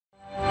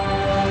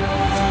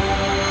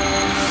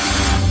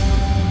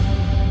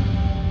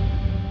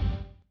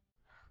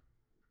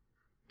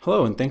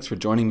Hello, and thanks for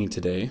joining me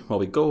today while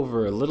we go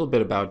over a little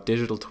bit about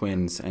digital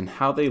twins and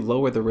how they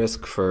lower the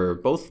risk for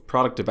both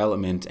product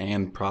development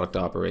and product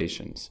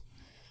operations.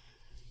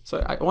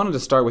 So I wanted to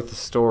start with the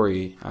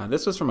story.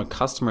 This was from a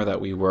customer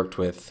that we worked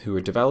with who were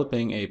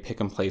developing a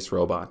pick-and-place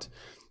robot.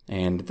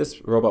 And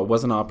this robot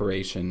was in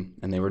operation,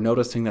 and they were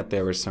noticing that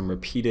there were some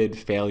repeated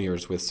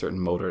failures with certain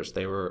motors.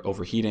 They were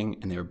overheating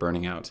and they were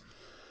burning out.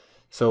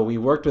 So we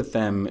worked with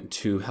them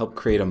to help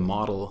create a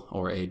model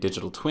or a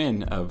digital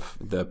twin of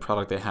the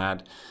product they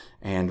had,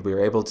 and we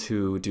were able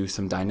to do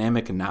some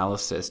dynamic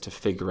analysis to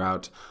figure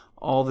out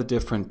all the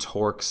different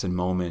torques and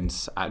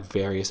moments at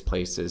various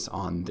places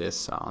on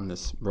this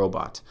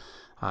robot.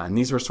 And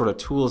these were sort of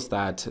tools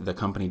that the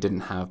company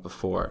didn't have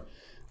before.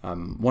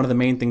 One of the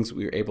main things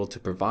we were able to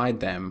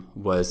provide them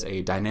was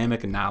a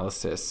dynamic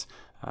analysis.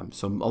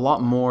 So a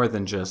lot more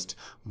than just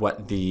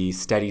what the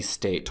steady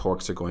state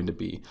torques are going to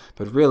be,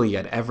 but really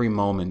at every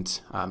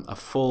moment, a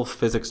full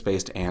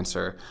physics-based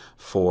answer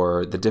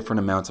for the different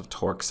amounts of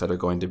torques that are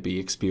going to be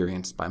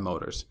experienced by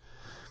motors.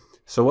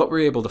 So what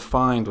we were able to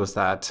find was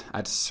that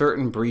at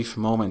certain brief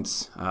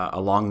moments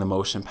along the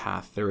motion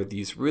path, there were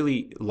these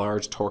really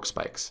large torque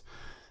spikes.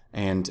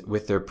 And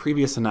with their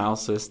previous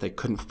analysis, they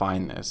couldn't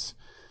find this.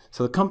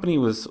 So the company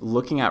was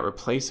looking at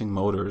replacing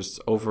motors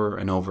over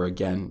and over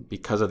again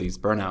because of these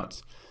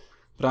burnouts.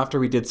 But after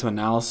we did some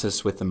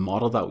analysis with the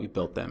model that we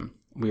built them,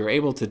 we were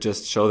able to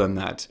just show them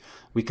that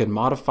we could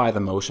modify the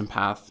motion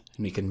path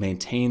and we could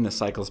maintain the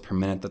cycles per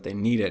minute that they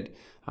needed,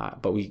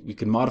 but we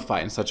could modify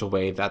it in such a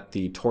way that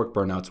the torque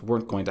burnouts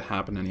weren't going to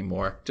happen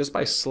anymore just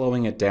by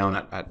slowing it down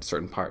at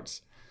certain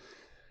parts.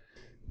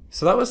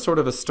 So that was sort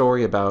of a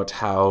story about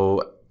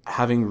how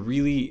having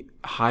really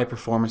high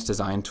performance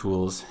design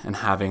tools and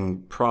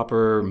having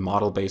proper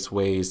model-based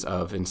ways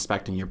of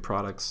inspecting your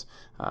products,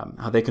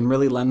 how they can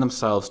really lend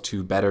themselves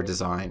to better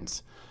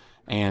designs.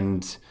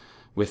 And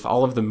with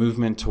all of the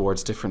movement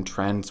towards different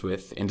trends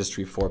with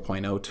Industry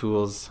 4.0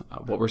 tools,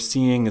 what we're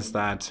seeing is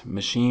that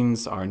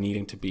machines are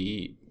needing to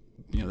be,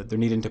 they're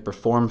needing to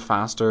perform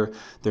faster,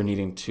 they're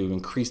needing to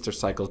increase their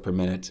cycles per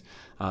minute.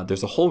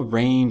 There's a whole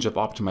range of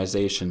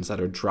optimizations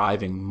that are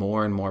driving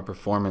more and more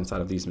performance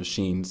out of these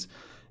machines.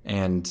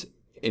 And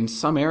in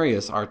some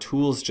areas, our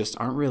tools just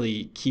aren't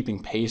really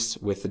keeping pace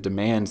with the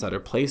demands that are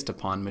placed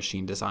upon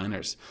machine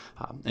designers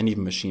and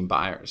even machine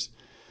buyers.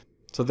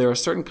 So there are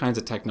certain kinds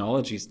of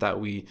technologies that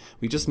we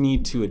just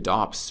need to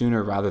adopt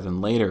sooner rather than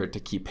later to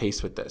keep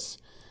pace with this.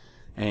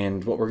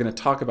 And what we're going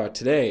to talk about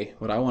today,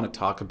 what I want to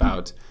talk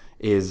about,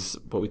 is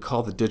what we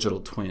call the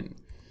digital twin.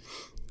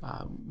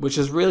 Which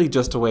is really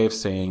just a way of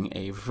saying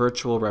a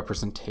virtual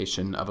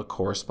representation of a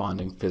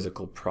corresponding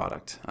physical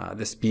product.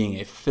 This being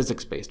a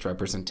physics-based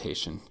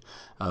representation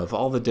of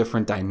all the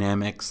different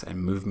dynamics and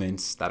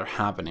movements that are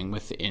happening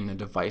within a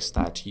device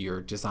that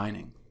you're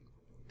designing.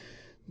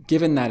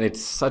 Given that it's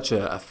such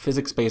a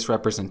physics-based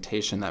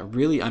representation that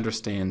really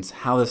understands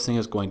how this thing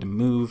is going to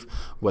move,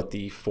 what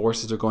the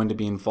forces are going to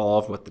be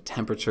involved, what the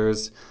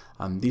temperatures,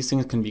 these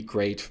things can be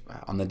great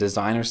on the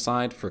designer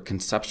side for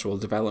conceptual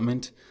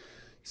development.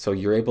 So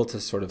you're able to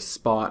sort of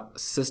spot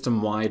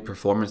system-wide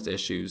performance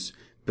issues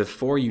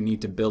before you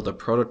need to build a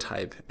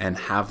prototype and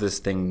have this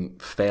thing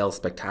fail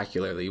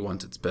spectacularly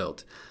once it's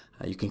built.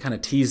 You can kind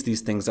of tease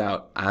these things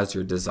out as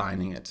you're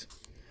designing it.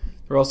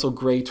 They're also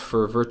great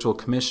for virtual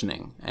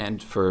commissioning,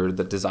 and for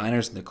the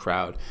designers in the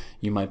crowd,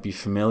 you might be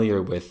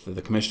familiar with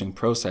the commissioning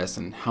process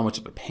and how much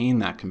of a pain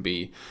that can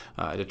be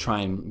to try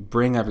and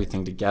bring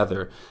everything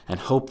together and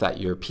hope that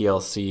your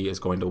PLC is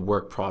going to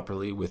work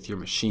properly with your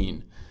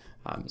machine.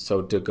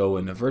 So to go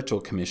in a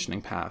virtual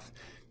commissioning path,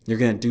 you're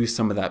going to do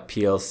some of that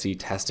PLC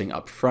testing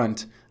up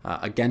front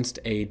against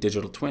a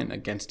digital twin,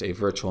 against a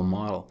virtual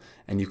model,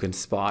 and you can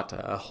spot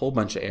a whole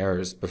bunch of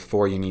errors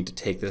before you need to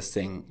take this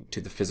thing to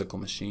the physical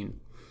machine.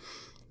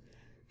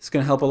 It's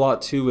going to help a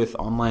lot too with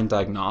online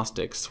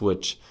diagnostics,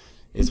 which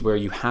is where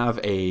you have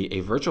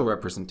a virtual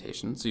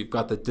representation. So you've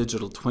got the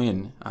digital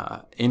twin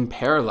in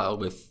parallel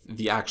with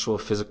the actual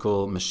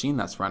physical machine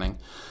that's running.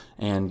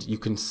 And you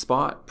can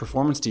spot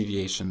performance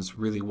deviations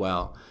really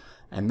well.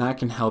 And that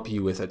can help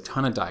you with a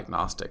ton of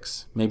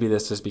diagnostics. Maybe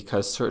this is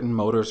because certain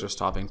motors are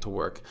stopping to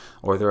work,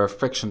 or there are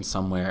frictions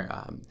somewhere.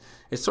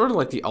 It's sort of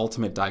like the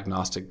ultimate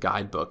diagnostic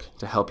guidebook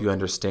to help you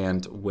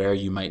understand where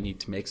you might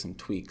need to make some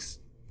tweaks.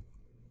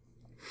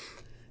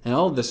 And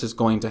all of this is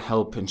going to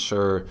help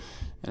ensure,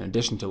 in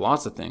addition to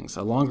lots of things,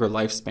 a longer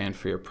lifespan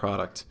for your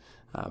product.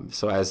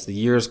 So as the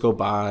years go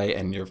by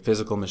and your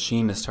physical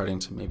machine is starting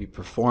to maybe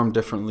perform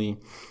differently,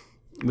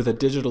 with a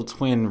digital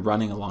twin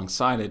running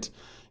alongside it,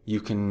 you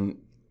can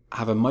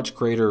have a much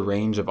greater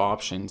range of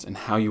options in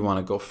how you want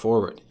to go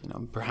forward.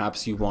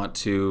 Perhaps you want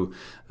to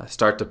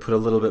start to put a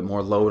little bit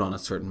more load on a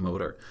certain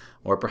motor,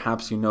 or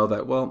perhaps you know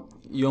that, well,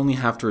 you only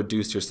have to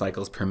reduce your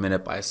cycles per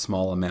minute by a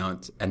small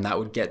amount, and that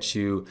would get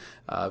you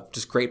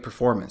just great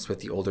performance with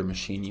the older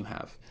machine you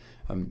have.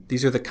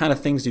 These are the kind of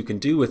things you can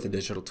do with a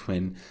digital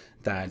twin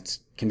that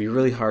can be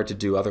really hard to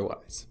do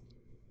otherwise.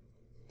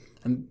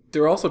 And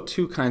there are also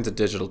two kinds of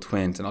digital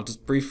twins, and I'll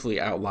just briefly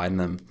outline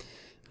them.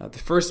 The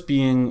first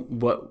being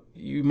what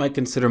you might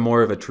consider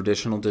more of a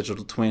traditional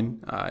digital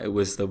twin. It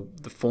was the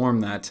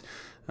form that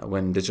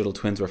when digital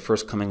twins were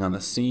first coming on the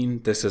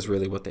scene, this is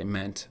really what they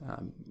meant.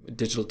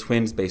 Digital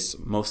twins based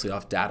mostly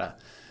off data.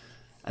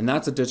 And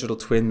that's a digital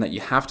twin that you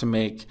have to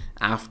make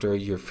after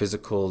your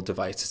physical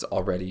device is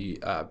already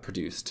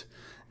produced.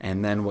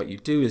 And then what you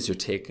do is you're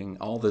taking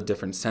all the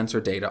different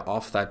sensor data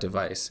off that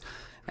device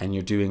and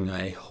you're doing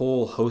a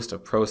whole host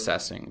of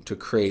processing to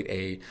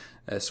create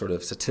a sort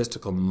of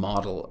statistical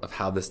model of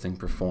how this thing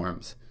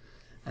performs.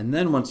 And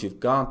then once you've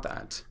got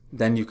that,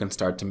 then you can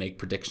start to make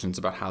predictions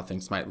about how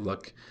things might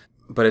look.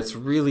 But it's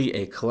really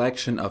a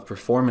collection of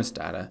performance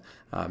data,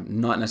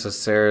 not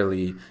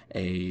necessarily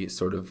a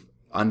sort of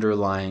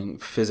underlying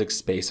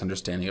physics-based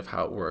understanding of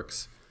how it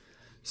works.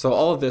 So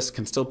all of this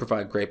can still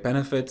provide great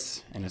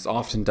benefits, and it's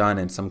often done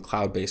in some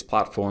cloud-based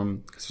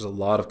platform because there's a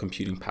lot of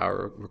computing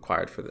power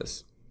required for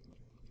this.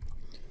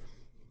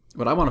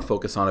 What I want to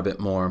focus on a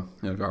bit more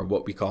are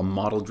what we call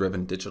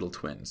model-driven digital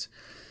twins.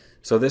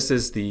 So this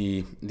is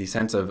the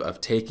sense of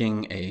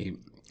taking a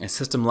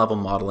system-level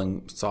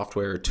modeling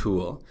software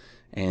tool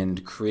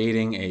and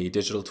creating a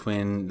digital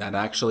twin that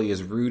actually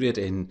is rooted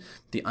in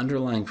the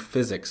underlying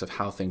physics of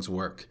how things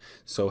work.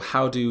 So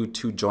how do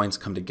two joints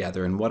come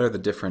together, and what are the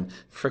different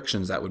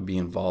frictions that would be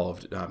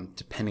involved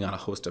depending on a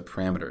host of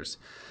parameters.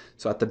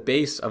 So at the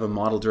base of a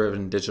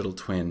model-driven digital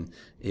twin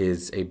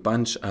is a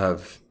bunch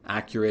of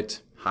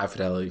accurate,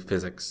 high-fidelity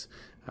physics.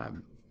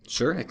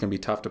 Sure, it can be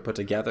tough to put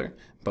together,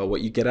 but what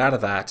you get out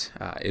of that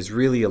is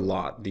really a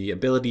lot. The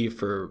ability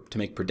to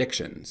make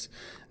predictions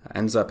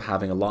ends up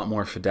having a lot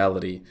more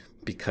fidelity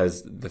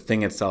because the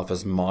thing itself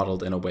is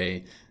modeled in a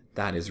way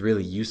that is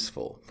really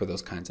useful for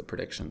those kinds of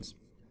predictions.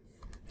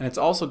 And it's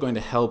also going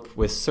to help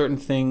with certain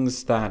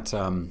things that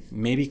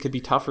maybe could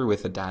be tougher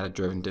with a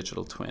data-driven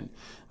digital twin.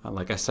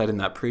 Like I said in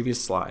that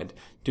previous slide,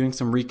 doing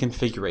some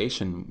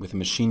reconfiguration with a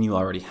machine you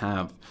already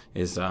have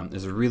is a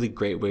really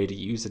great way to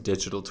use a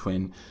digital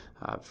twin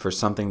for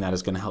something that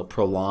is going to help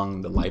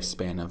prolong the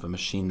lifespan of a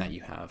machine that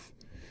you have.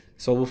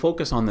 So we'll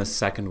focus on this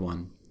second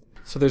one.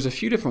 So there's a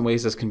few different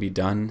ways this can be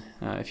done.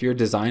 If you're a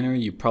designer,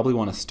 you probably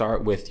want to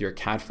start with your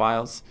CAD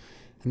files,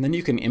 and then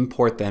you can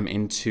import them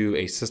into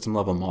a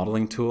system-level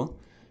modeling tool.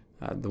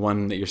 The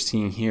one that you're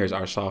seeing here is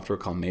our software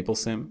called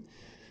MapleSim.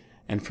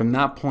 And from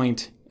that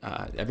point,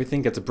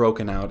 everything gets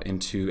broken out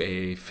into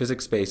a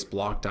physics-based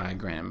block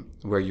diagram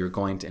where you're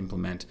going to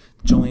implement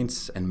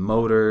joints and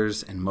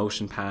motors and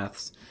motion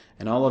paths.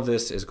 And all of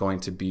this is going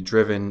to be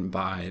driven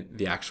by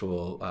the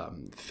actual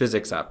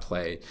physics at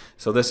play.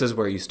 So this is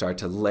where you start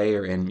to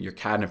layer in your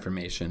CAD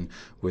information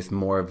with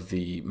more of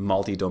the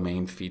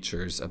multi-domain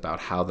features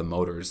about how the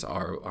motors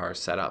are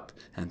set up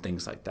and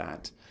things like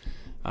that.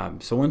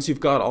 So once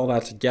you've got all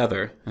that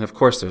together, and of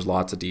course there's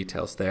lots of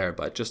details there,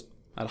 but just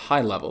at a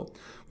high level,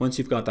 once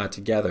you've got that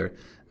together,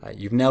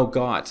 you've now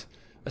got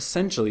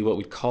essentially what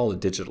we'd call a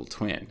digital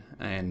twin.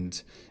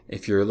 And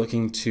if you're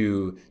looking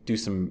to do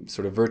some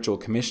sort of virtual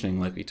commissioning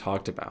like we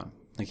talked about,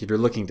 like if you're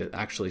looking to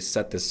actually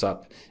set this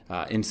up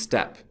in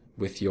step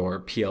with your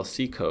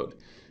PLC code,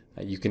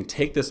 you can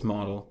take this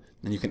model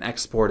and you can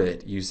export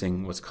it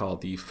using what's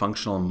called the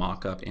functional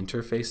mockup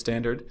interface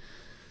standard.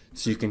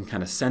 So you can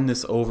kind of send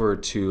this over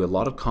to a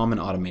lot of common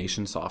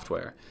automation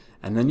software,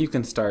 and then you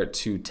can start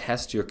to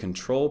test your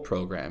control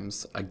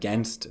programs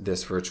against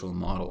this virtual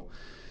model.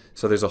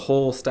 So there's a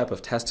whole step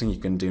of testing you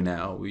can do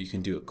now where you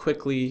can do it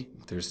quickly.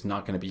 There's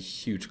not going to be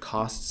huge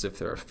costs if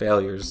there are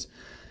failures,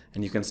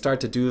 and you can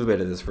start to do a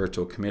bit of this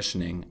virtual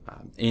commissioning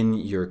in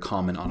your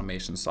common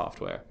automation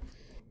software.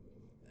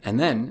 And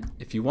then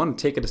if you want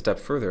to take it a step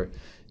further,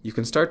 you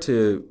can start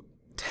to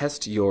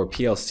test your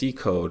PLC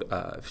code,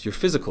 your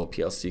physical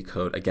PLC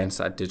code against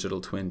that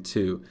digital twin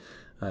too,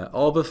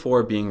 all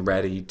before being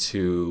ready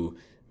to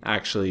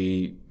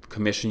actually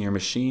commission your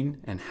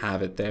machine and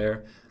have it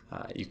there.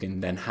 You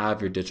can then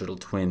have your digital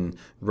twin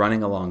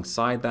running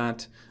alongside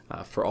that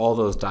for all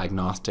those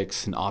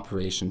diagnostics and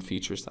operation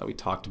features that we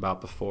talked about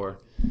before.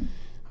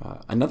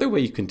 Another way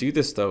you can do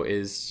this though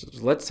is,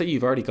 let's say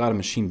you've already got a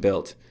machine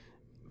built,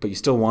 but you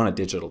still want a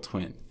digital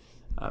twin.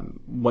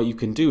 What you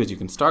can do is you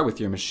can start with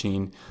your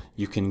machine,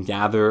 you can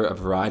gather a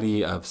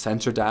variety of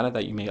sensor data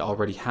that you may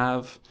already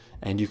have,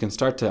 and you can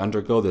start to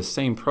undergo the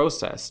same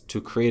process to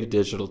create a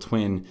digital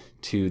twin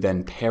to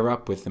then pair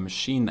up with the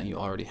machine that you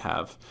already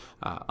have,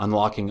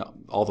 unlocking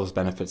all those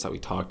benefits that we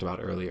talked about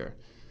earlier.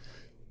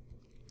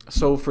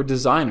 So for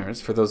designers,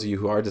 for those of you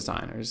who are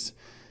designers,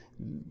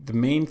 the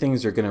main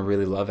things you're going to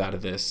really love out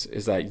of this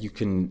is that you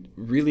can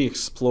really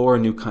explore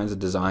new kinds of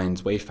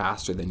designs way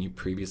faster than you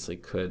previously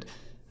could.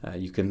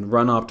 You can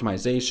run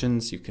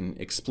optimizations, you can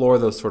explore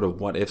those sort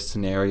of what-if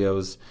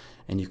scenarios,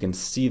 and you can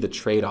see the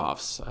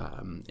trade-offs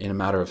in a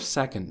matter of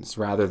seconds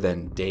rather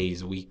than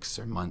days, weeks,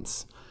 or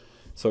months.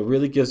 So it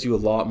really gives you a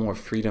lot more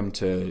freedom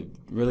to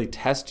really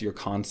test your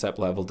concept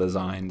level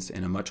designs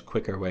in a much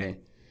quicker way.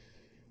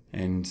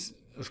 And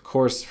of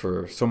course,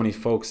 for so many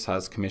folks,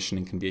 as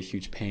commissioning can be a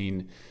huge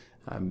pain,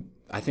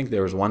 I think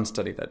there was one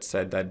study that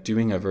said that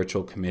doing a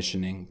virtual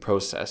commissioning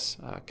process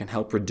can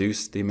help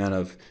reduce the amount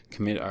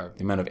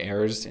of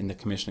errors in the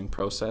commissioning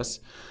process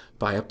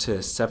by up to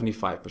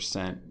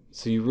 75%.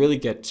 So you really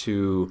get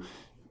to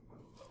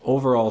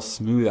overall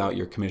smooth out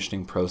your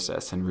commissioning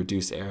process and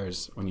reduce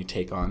errors when you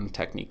take on a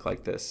technique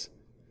like this.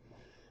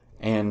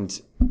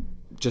 And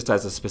just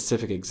as a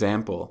specific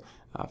example,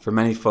 for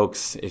many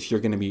folks, if you're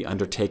going to be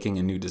undertaking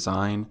a new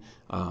design,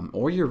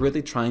 or you're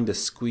really trying to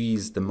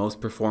squeeze the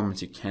most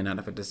performance you can out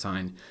of a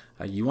design,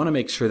 you want to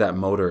make sure that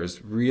motor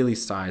is really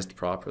sized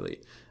properly.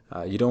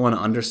 You don't want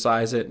to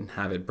undersize it and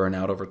have it burn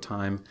out over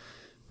time,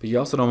 but you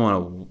also don't want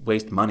to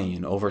waste money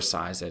and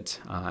oversize it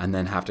and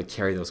then have to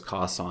carry those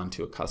costs on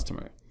to a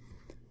customer.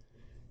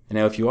 And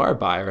now if you are a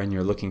buyer and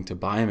you're looking to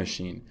buy a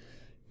machine,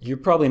 you're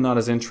probably not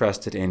as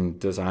interested in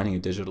designing a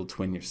digital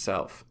twin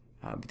yourself.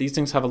 But these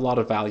things have a lot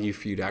of value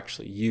for you to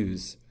actually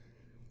use.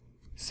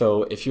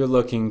 So if you're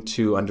looking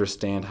to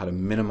understand how to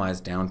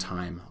minimize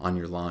downtime on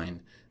your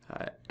line,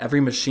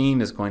 every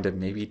machine is going to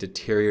maybe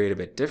deteriorate a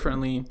bit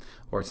differently,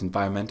 or its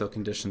environmental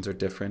conditions are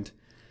different.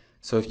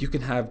 So if you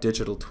can have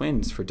digital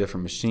twins for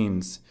different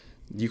machines,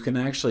 you can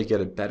actually get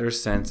a better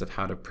sense of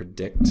how to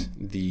predict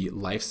the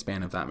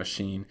lifespan of that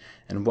machine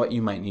and what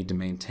you might need to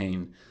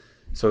maintain.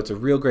 So it's a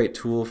real great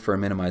tool for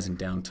minimizing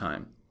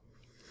downtime.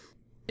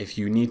 If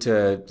you need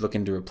to look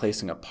into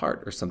replacing a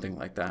part or something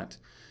like that,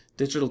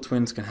 digital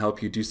twins can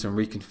help you do some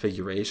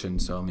reconfiguration.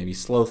 So maybe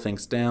slow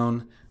things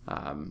down,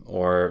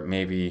 or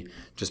maybe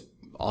just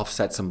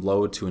offset some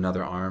load to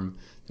another arm.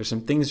 There's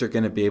some things you're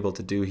going to be able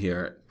to do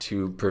here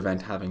to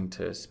prevent having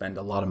to spend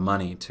a lot of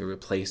money to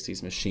replace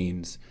these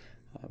machines.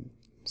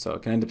 So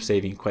it can end up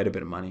saving quite a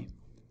bit of money.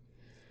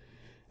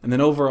 And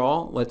then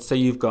overall, let's say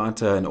you've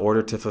got an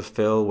order to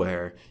fulfill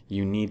where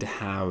you need to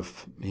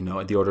have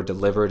the order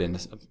delivered in a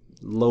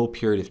low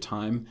period of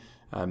time.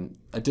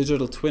 A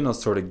digital twin will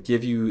sort of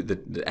give you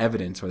the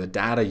evidence or the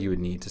data you would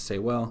need to say,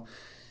 well,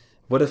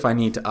 what if I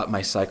need to up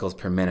my cycles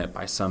per minute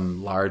by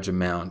some large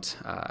amount?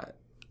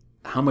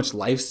 How much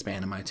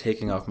lifespan am I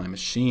taking off my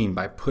machine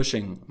by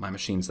pushing my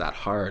machines that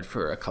hard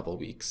for a couple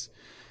weeks?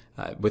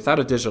 Without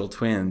a digital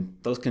twin,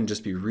 those can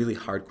just be really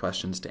hard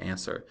questions to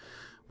answer,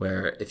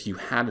 where if you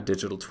had a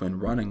digital twin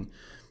running,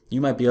 you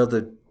might be able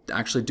to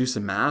actually do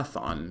some math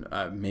on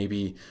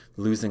maybe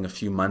losing a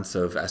few months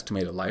of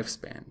estimated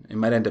lifespan. It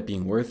might end up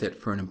being worth it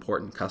for an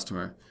important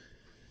customer.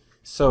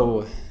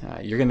 So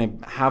you're going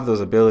to have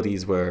those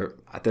abilities where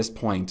at this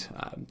point,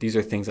 these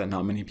are things that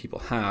not many people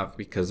have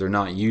because they're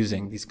not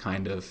using these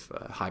kind of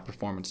high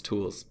performance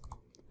tools.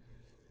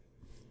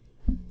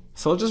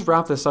 So I'll just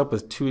wrap this up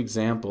with two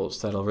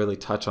examples that'll really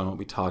touch on what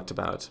we talked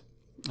about.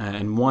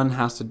 And one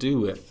has to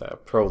do with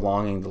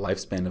prolonging the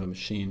lifespan of a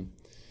machine.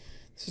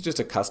 This is just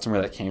a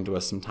customer that came to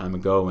us some time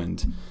ago,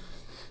 and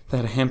they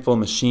had a handful of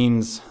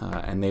machines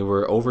and they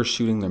were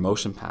overshooting their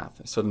motion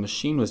path. So the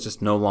machine was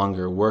just no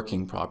longer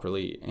working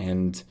properly,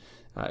 and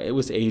it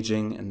was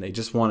aging, and they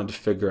just wanted to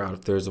figure out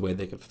if there's a way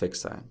they could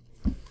fix that.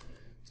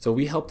 So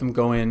we helped them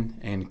go in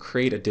and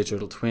create a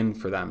digital twin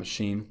for that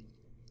machine.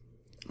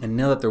 And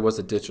now that there was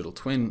a digital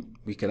twin,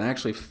 we could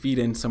actually feed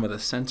in some of the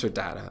sensor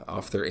data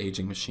off their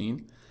aging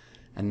machine.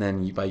 And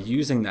then by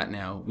using that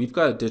now, we've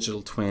got a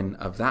digital twin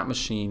of that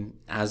machine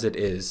as it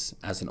is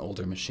as an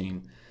older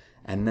machine.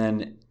 And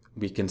then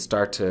we can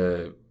start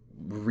to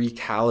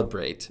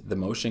recalibrate the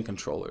motion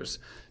controllers,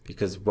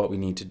 because what we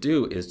need to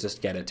do is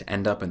just get it to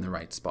end up in the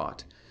right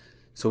spot.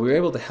 So we were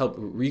able to help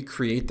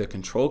recreate the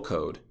control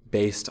code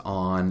based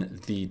on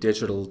the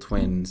digital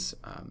twins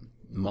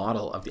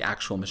model of the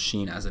actual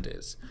machine as it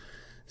is.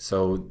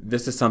 So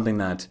this is something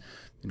that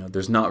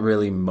there's not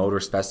really motor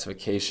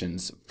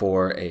specifications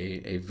for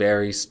a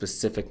very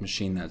specific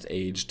machine that's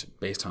aged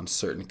based on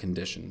certain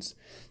conditions.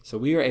 So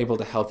we were able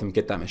to help them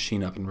get that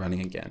machine up and running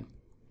again.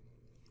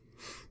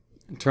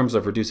 In terms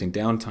of reducing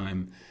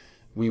downtime,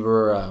 we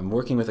were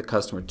working with a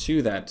customer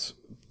too that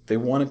they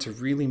wanted to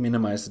really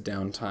minimize the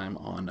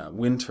downtime on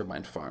wind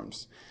turbine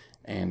farms.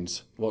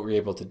 And what we were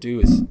able to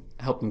do is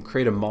help them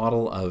create a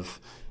model of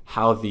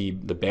how the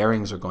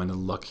bearings are going to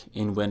look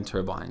in wind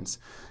turbines.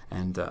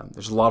 And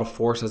there's a lot of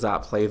forces at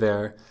play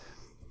there.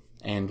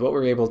 And what we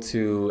were able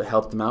to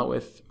help them out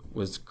with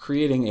was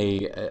creating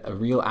a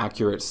real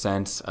accurate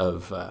sense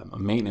of a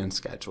maintenance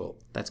schedule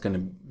that's going to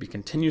be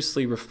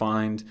continuously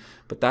refined,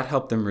 but that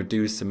helped them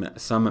reduce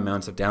some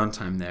amounts of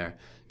downtime there,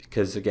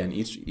 because again,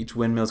 each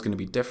windmill is going to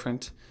be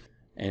different,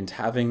 and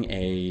having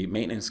a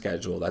maintenance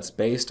schedule that's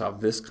based off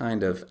this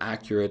kind of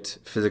accurate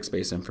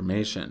physics-based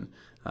information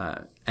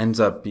ends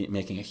up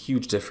making a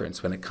huge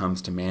difference when it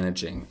comes to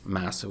managing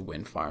massive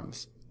wind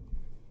farms.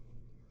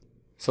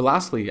 So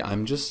lastly,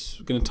 I'm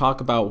just going to talk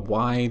about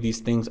why these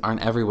things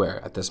aren't everywhere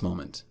at this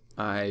moment.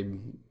 I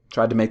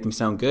tried to make them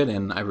sound good,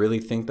 and I really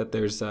think that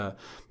there's a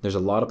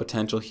lot of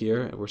potential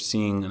here. We're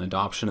seeing an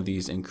adoption of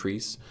these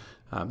increase.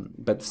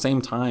 But at the same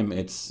time,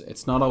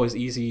 it's not always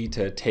easy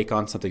to take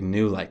on something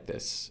new like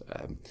this.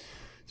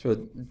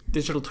 So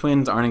digital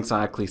twins aren't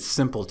exactly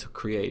simple to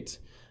create.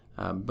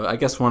 But I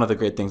guess one of the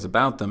great things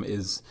about them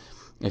is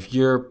if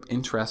you're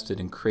interested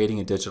in creating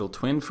a digital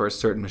twin for a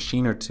certain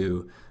machine or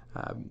two,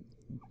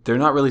 they're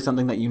not really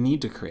something that you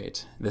need to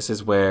create. This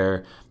is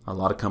where a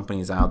lot of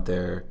companies out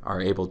there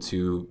are able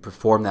to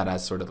perform that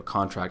as sort of a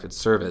contracted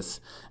service,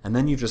 and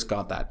then you've just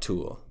got that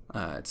tool.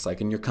 It's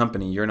like in your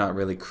company, you're not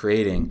really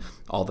creating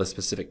all the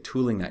specific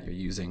tooling that you're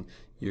using.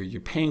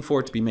 You're paying for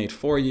it to be made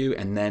for you,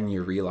 and then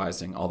you're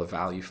realizing all the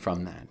value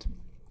from that.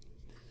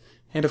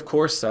 And of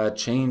course,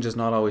 change is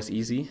not always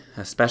easy,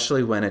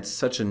 especially when it's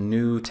such a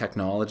new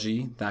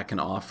technology that can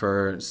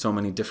offer so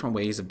many different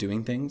ways of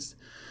doing things.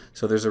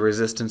 So there's a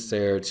resistance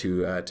there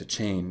to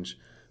change.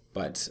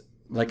 But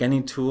like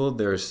any tool,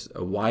 there's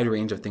a wide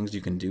range of things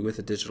you can do with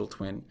a digital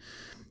twin.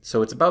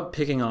 So it's about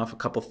picking off a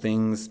couple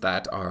things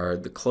that are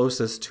the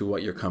closest to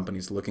what your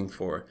company's looking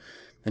for,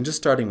 and just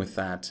starting with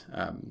that.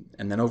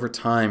 And then over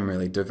time,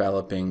 really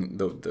developing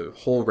the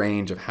whole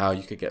range of how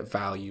you could get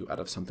value out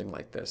of something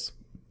like this.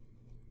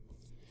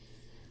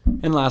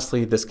 And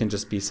lastly, this can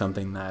just be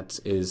something that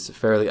is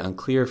fairly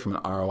unclear from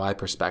an ROI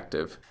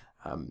perspective.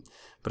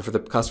 But for the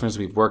customers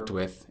we've worked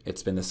with,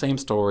 it's been the same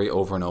story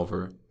over and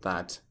over,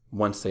 that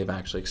once they've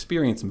actually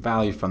experienced some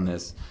value from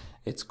this,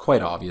 it's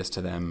quite obvious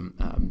to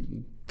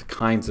them the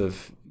kinds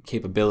of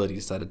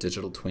capabilities that a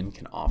digital twin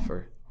can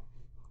offer.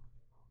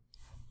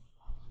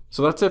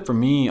 So that's it for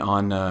me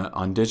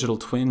on digital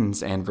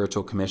twins and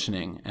virtual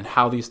commissioning, and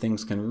how these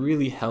things can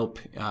really help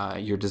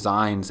your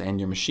designs and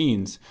your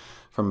machines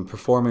from a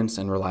performance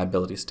and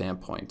reliability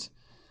standpoint.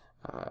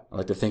 I'd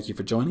like to thank you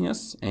for joining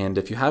us, and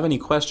if you have any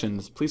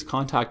questions, please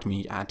contact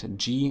me at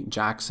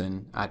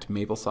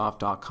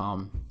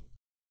gjackson@maplesoft.com.